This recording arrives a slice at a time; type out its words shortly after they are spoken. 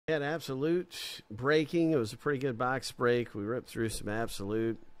Had absolute breaking. It was a pretty good box break. We ripped through some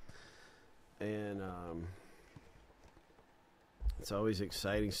absolute, and it's always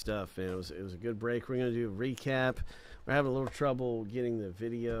exciting stuff. And it was a good break. We're going to do a recap. We're having a little trouble getting the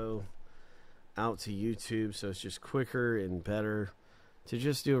video out to YouTube, so it's just quicker and better to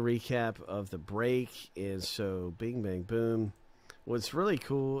just do a recap of the break. And so, bing, bang, boom. What's really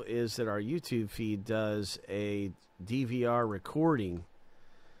cool is that our YouTube feed does a DVR recording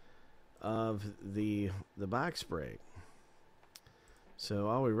of the box break. So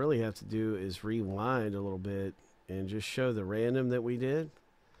all we really have to do is rewind a little bit and just show the random that we did,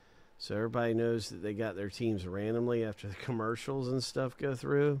 so everybody knows that they got their teams randomly after the commercials and stuff go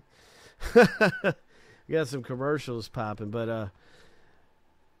through. We got some commercials popping, but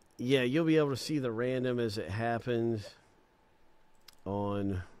yeah, you'll be able to see the random as it happened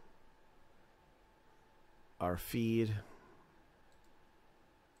on our feed.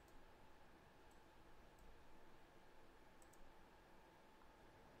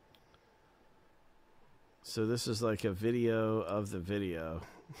 So this is like a video of the video.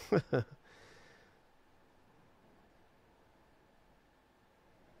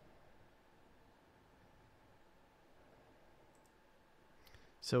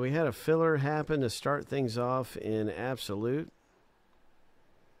 So we had a filler happen to start things off in absolute.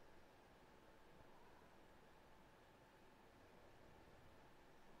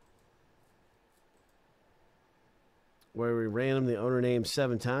 Where we ran the owner name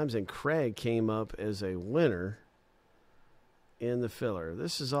 7 times, and Craig came up as a winner in the filler.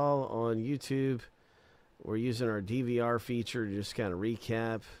 This is all on YouTube. We're using our DVR feature to just kind of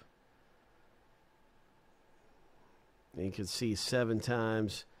recap. And you can see 7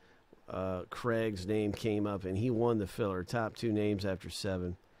 times Craig's name came up, and he won the filler. Top 2 names after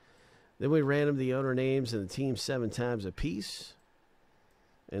 7. Then we ran the owner names and the team 7 times apiece,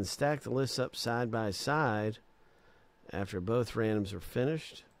 and stacked the lists up side by side. After both randoms are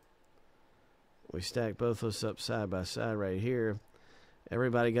finished, we stack both lists up side by side right here.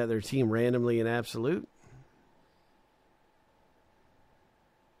 Everybody got their team randomly in absolute.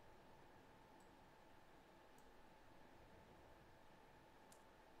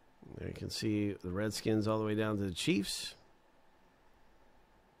 There you can see the Redskins all the way down to the Chiefs.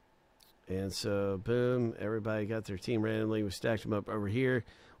 And so, boom, everybody got their team randomly. We stacked them up over here.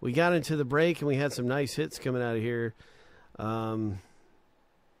 We got into the break, and we had some nice hits coming out of here.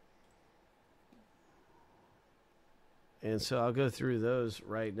 And so I'll go through those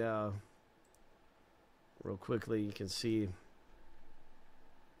right now real quickly. You can see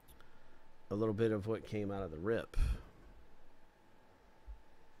a little bit of what came out of the rip.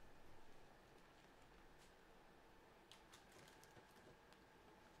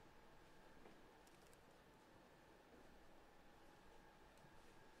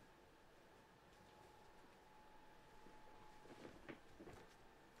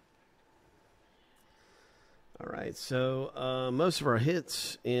 All right, so most of our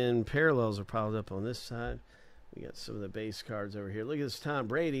hits in parallels are piled up on this side. We got some of the base cards over here. Look at this Tom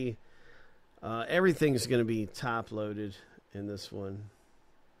Brady. Everything's going to be top loaded in this one.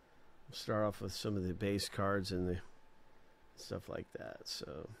 We'll start off with some of the base cards and the stuff like that.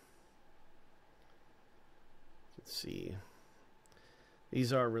 So you can see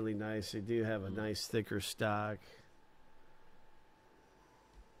these are really nice. They do have a nice thicker stock.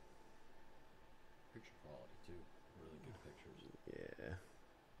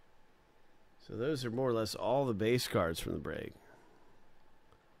 So those are more or less all the base cards from the break.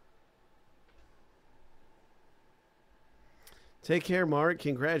 Take care, Mark.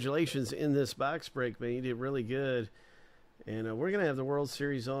 Congratulations in this box break, man. You did really good. And we're going to have the World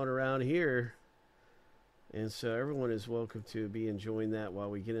Series on around here. And so everyone is welcome to be enjoying that while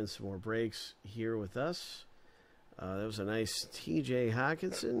we get in some more breaks here with us. That was a nice T.J.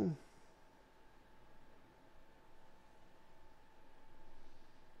 Hockenson.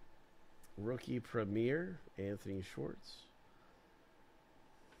 Rookie Premier, Anthony Schwartz.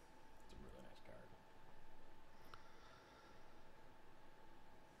 It's a really nice card.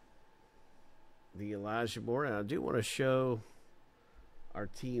 The Elijah Moore. And I do want to show our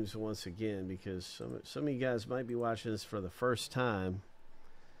teams once again, because some of you guys might be watching this for the first time.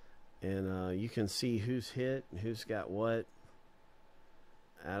 And you can see who's hit and who's got what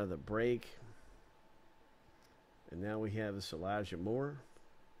out of the break. And now we have this Elijah Moore.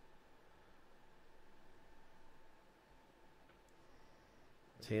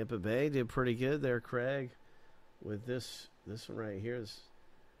 Tampa Bay did pretty good there, Craig, with this one right here.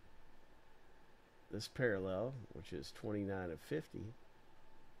 This parallel, which is 29 of 50.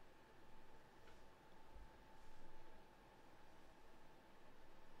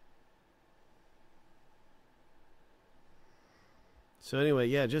 So anyway,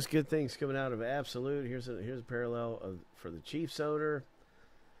 yeah, just good things coming out of Absolute. Here's a parallel for the Chiefs owner.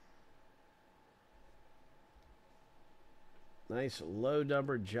 Nice low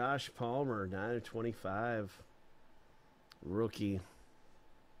number, Josh Palmer, 9/25, rookie.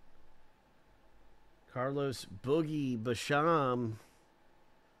 Carlos Boogie Basham.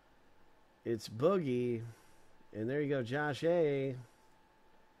 It's Boogie, and there you go, Josh A.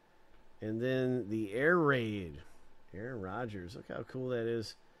 And then the Air Raid, Aaron Rodgers. Look how cool that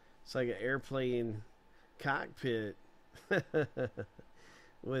is. It's like an airplane cockpit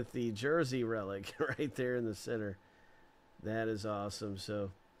with the jersey relic right there in the center. That is awesome.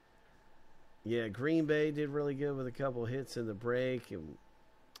 So, yeah, Green Bay did really good with a couple hits in the break, and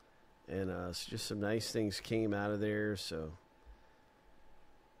just some nice things came out of there. So,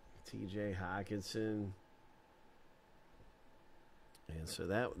 T.J. Hawkinson. And so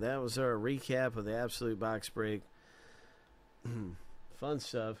that was our recap of the Absolute Box Break. Fun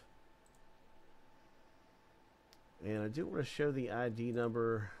stuff. And I do want to show the ID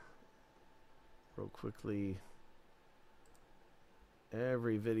number real quickly.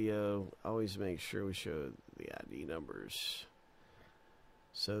 Every video, always make sure we show the ID numbers.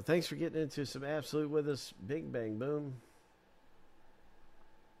 So thanks for getting into some Absolute with us. Big bang boom.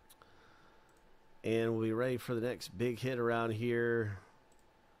 And we'll be ready for the next big hit around here.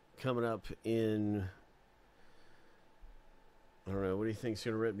 Coming up in, I don't know, what do you think's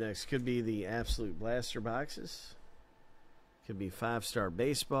going to rip next? Could be the Absolute Blaster boxes. Could be 5-star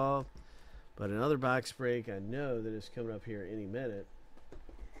baseball. But another box break I know that is coming up here any minute.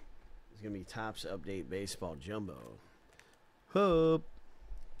 It's going to be Topps Update Baseball Jumbo. Hope.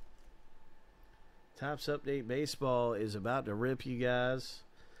 Topps Update Baseball is about to rip, you guys.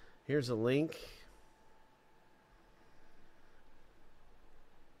 Here's a link.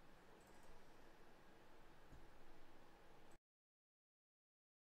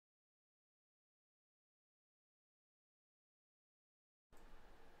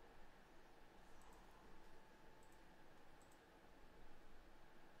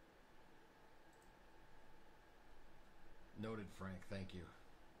 Noted, Frank. Thank you.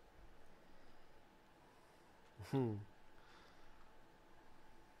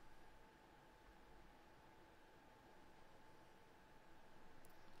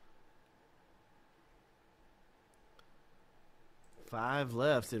 5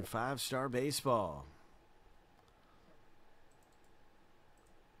 left in 5-star baseball.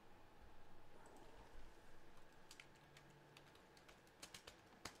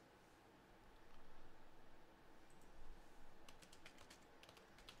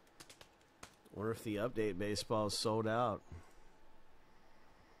 Wonder if the update baseball is sold out.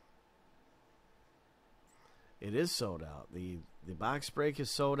 It is sold out. The box break is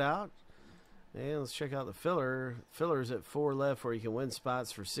sold out. And let's check out the filler. Filler's at 4 left where you can win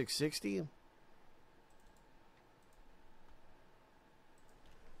spots for $660.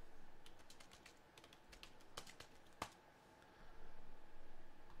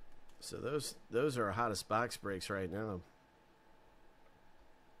 So those are our hottest box breaks right now.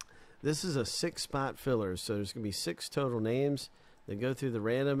 This is a 6-spot filler, so there's going to be 6 total names that go through the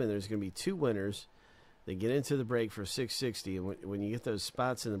random, and there's going to be 2 winners that get into the break for $660. And when you get those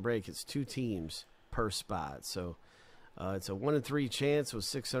spots in the break, it's 2 teams per spot. So it's a 1 in 3 chance with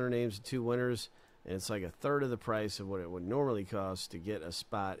 600 names and 2 winners, and it's like a third of the price of what it would normally cost to get a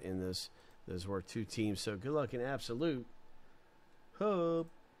spot in this. There's worth 2 teams. So good luck in Absolute.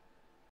 Hope.